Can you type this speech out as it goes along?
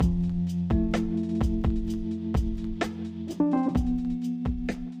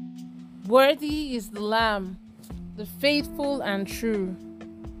Worthy is the Lamb, the faithful and true,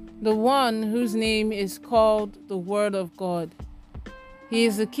 the one whose name is called the Word of God. He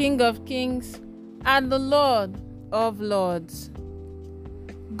is the King of kings and the Lord of lords.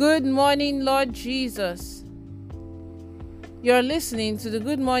 Good morning, Lord Jesus. You're listening to the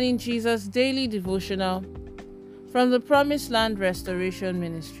Good Morning Jesus daily devotional from the Promised Land Restoration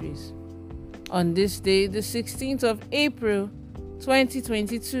Ministries. On this day, the 16th of April,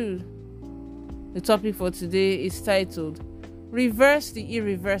 2022, the topic for today is titled, Reverse the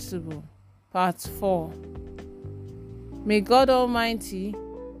Irreversible, Part 4. May God Almighty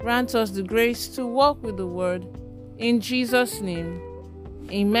grant us the grace to walk with the Word. In Jesus' name,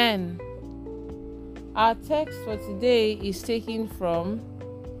 Amen. Our text for today is taken from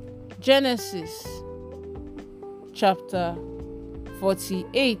Genesis chapter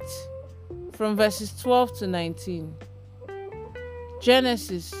 48, from verses 12 to 19.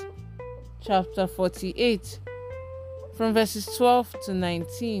 Genesis chapter 48, from verses 12 to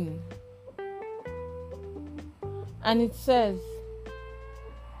 19. And it says,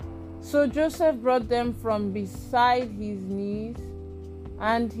 So Joseph brought them from beside his knees,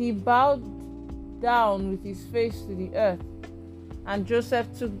 and he bowed down with his face to the earth. And Joseph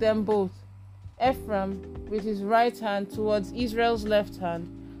took them both, Ephraim with his right hand towards Israel's left hand,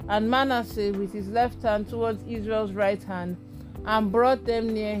 and Manasseh with his left hand towards Israel's right hand, and brought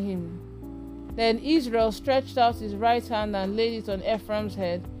them near him. Then Israel stretched out his right hand and laid it on Ephraim's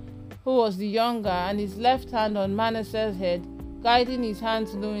head, who was the younger, and his left hand on Manasseh's head, guiding his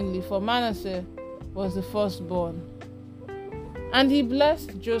hands knowingly, for Manasseh was the firstborn. And he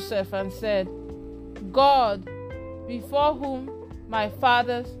blessed Joseph and said, God, before whom my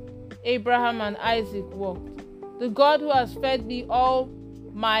fathers Abraham and Isaac walked, the God who has fed me all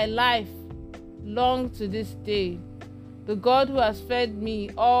my life long to this day, the God who has fed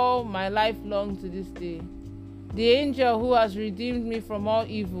me all my life long to this day, the angel who has redeemed me from all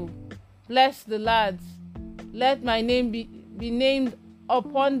evil, bless the lads, let my name be named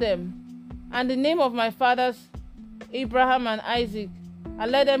upon them, and the name of my fathers Abraham and Isaac,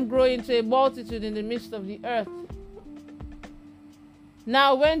 and let them grow into a multitude in the midst of the earth.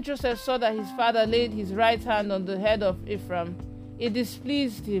 Now when Joseph saw that his father laid his right hand on the head of Ephraim, it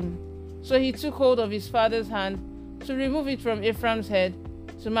displeased him. So he took hold of his father's hand to remove it from Ephraim's head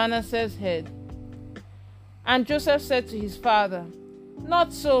to Manasseh's head. And Joseph said to his father,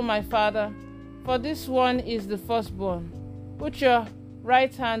 Not so, my father, for this one is the firstborn. Put your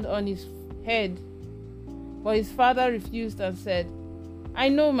right hand on his head. But his father refused and said, I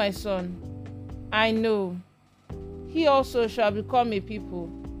know, my son, I know. He also shall become a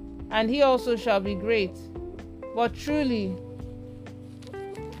people, and he also shall be great. But truly,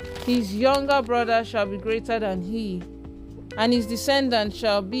 his younger brother shall be greater than he, and his descendants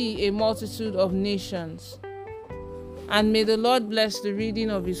shall be a multitude of nations. And may the Lord bless the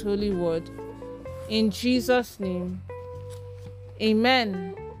reading of his holy word. In Jesus' name,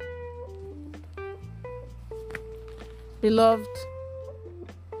 Amen. Beloved,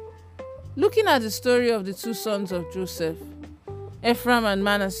 looking at the story of the two sons of Joseph, Ephraim and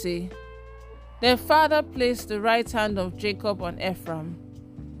Manasseh, their father placed the right hand of Jacob on Ephraim,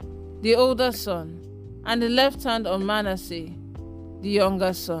 the older son, and the left hand on Manasseh, the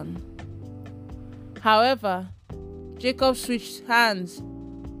younger son. However, Jacob switched hands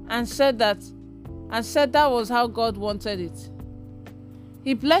and said that was how God wanted it.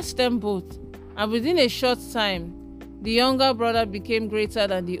 He blessed them both, and within a short time, the younger brother became greater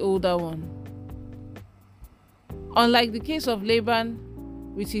than the older one. Unlike the case of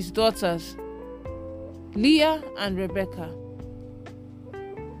Laban with his daughters, Leah and Rebekah.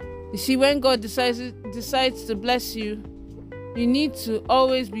 You see, when God decides to bless you, you need to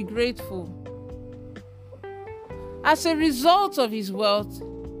always be grateful. As a result of his wealth,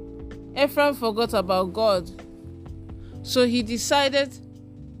 Ephraim forgot about God. So he decided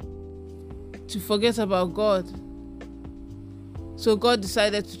to forget about God. So God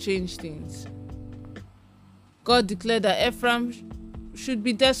decided to change things. God declared that Ephraim should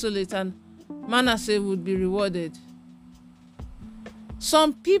be desolate and Manasseh would be rewarded.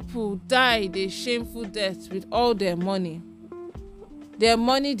 Some people died a shameful death with all their money. Their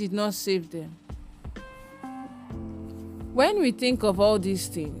money did not save them. When we think of all these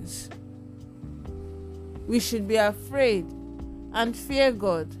things, we should be afraid and fear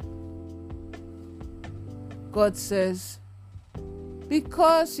God. God says,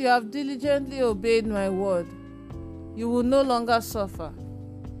 Because you have diligently obeyed my word, you will no longer suffer.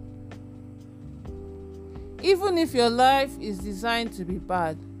 Even if your life is designed to be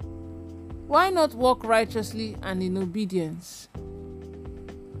bad, why not walk righteously and in obedience?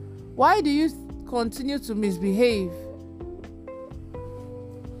 Why do you continue to misbehave?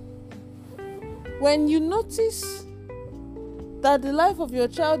 When you notice that the life of your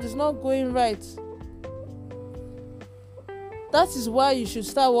child is not going right, that is why you should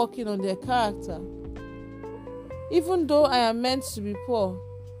start working on their character. Even though I am meant to be poor,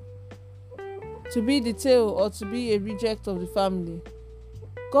 to be the tail, or to be a reject of the family,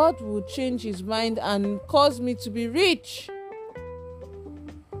 God will change his mind and cause me to be rich.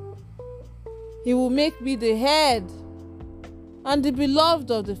 He will make me the head and the beloved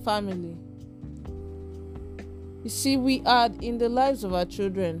of the family. You see, we are in the lives of our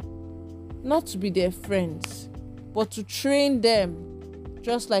children, not to be their friends, but to train them,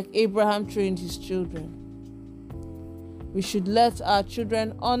 just like Abraham trained his children. We should let our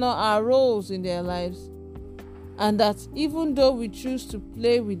children honor our roles in their lives, and that even though we choose to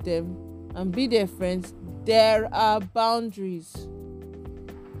play with them and be their friends, there are boundaries.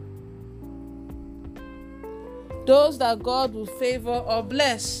 Those that God will favor or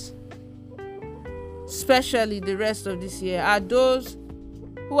bless, especially the rest of this year, are those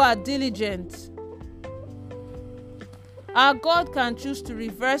who are diligent. Our God can choose to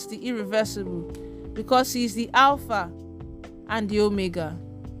reverse the irreversible because he is the Alpha and the Omega,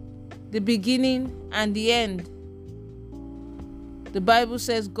 the beginning and the end. The Bible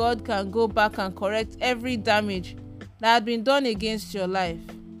says God can go back and correct every damage that had been done against your life.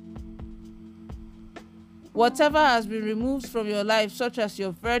 Whatever has been removed from your life, such as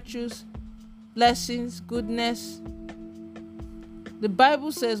your virtues, blessings, goodness, the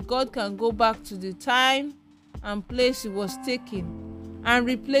Bible says God can go back to the time and place it was taken and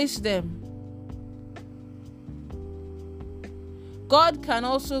replace them. God can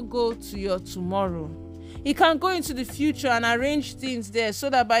also go to your tomorrow. He can go into the future and arrange things there so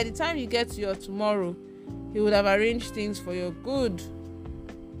that by the time you get to your tomorrow, he would have arranged things for your good.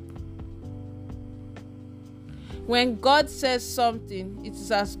 When God says something, it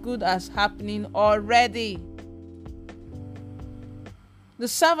is as good as happening already. The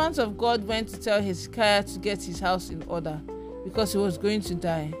servant of God went to tell Hezekiah to get his house in order because he was going to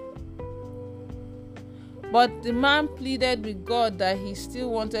die. But the man pleaded with God that he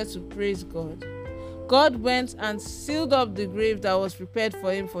still wanted to praise God. God went and sealed up the grave that was prepared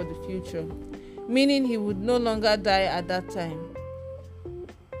for him for the future, meaning he would no longer die at that time.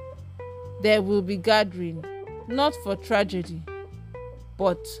 There will be gathering, not for tragedy,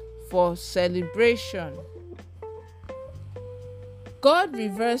 but for celebration. God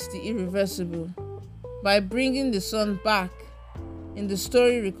reversed the irreversible by bringing the son back in the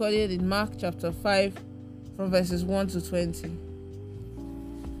story recorded in Mark chapter 5 from verses 1 to 20.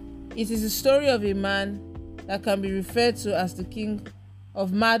 It is the story of a man that can be referred to as the king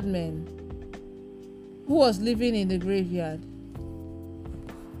of madmen, who was living in the graveyard.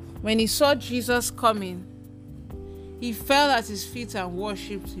 When he saw Jesus coming, he fell at his feet and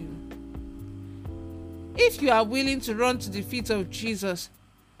worshipped him. If you are willing to run to the feet of Jesus,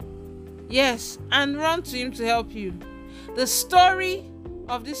 yes, and run to him to help you, the story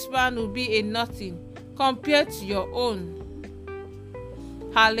of this man will be a nothing compared to your own.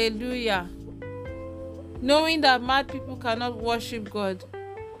 Hallelujah. Knowing that mad people cannot worship God,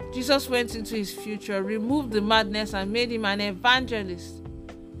 Jesus went into his future, removed the madness, and made him an evangelist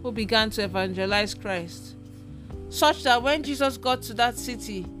who began to evangelize Christ, such that when Jesus got to that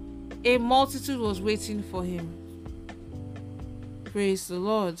city, a multitude was waiting for him. Praise the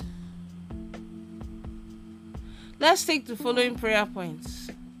Lord. Let's take the following prayer points.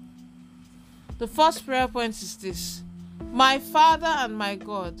 The first prayer point is this: my Father and my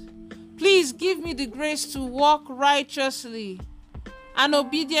God, please give me the grace to walk righteously and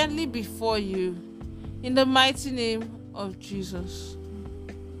obediently before you, in the mighty name of Jesus.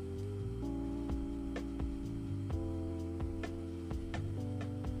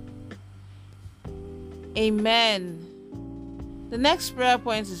 Amen. The next prayer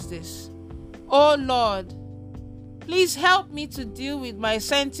point is this: oh Lord, please help me to deal with my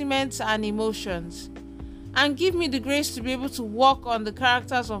sentiments and emotions, and give me the grace to be able to walk on the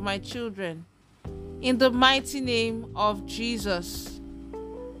characters of my children, in the mighty name of Jesus.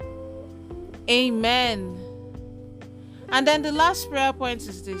 Amen. And then the last prayer point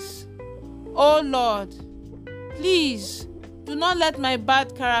is this: oh Lord, please do not let my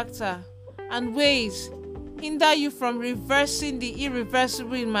bad character and ways hinder you from reversing the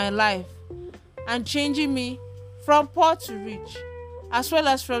irreversible in my life and changing me from poor to rich, as well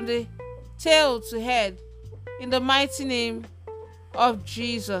as from the tail to head, in the mighty name of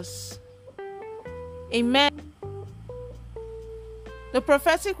Jesus. Amen. The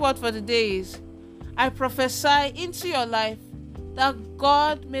prophetic word for the day is: I prophesy into your life that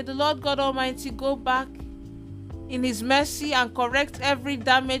may the Lord God Almighty go back in His mercy and correct every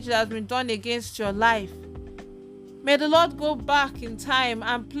damage that has been done against your life. May the Lord go back in time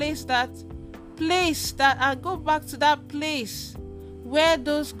and go back to that place where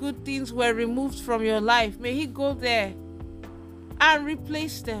those good things were removed from your life. May He go there and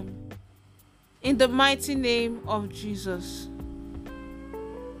replace them in the mighty name of Jesus.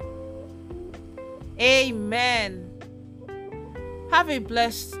 Amen. Have a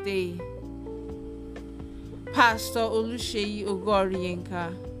blessed day. Pastor Oluseyi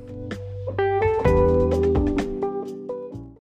Ogoriyenka.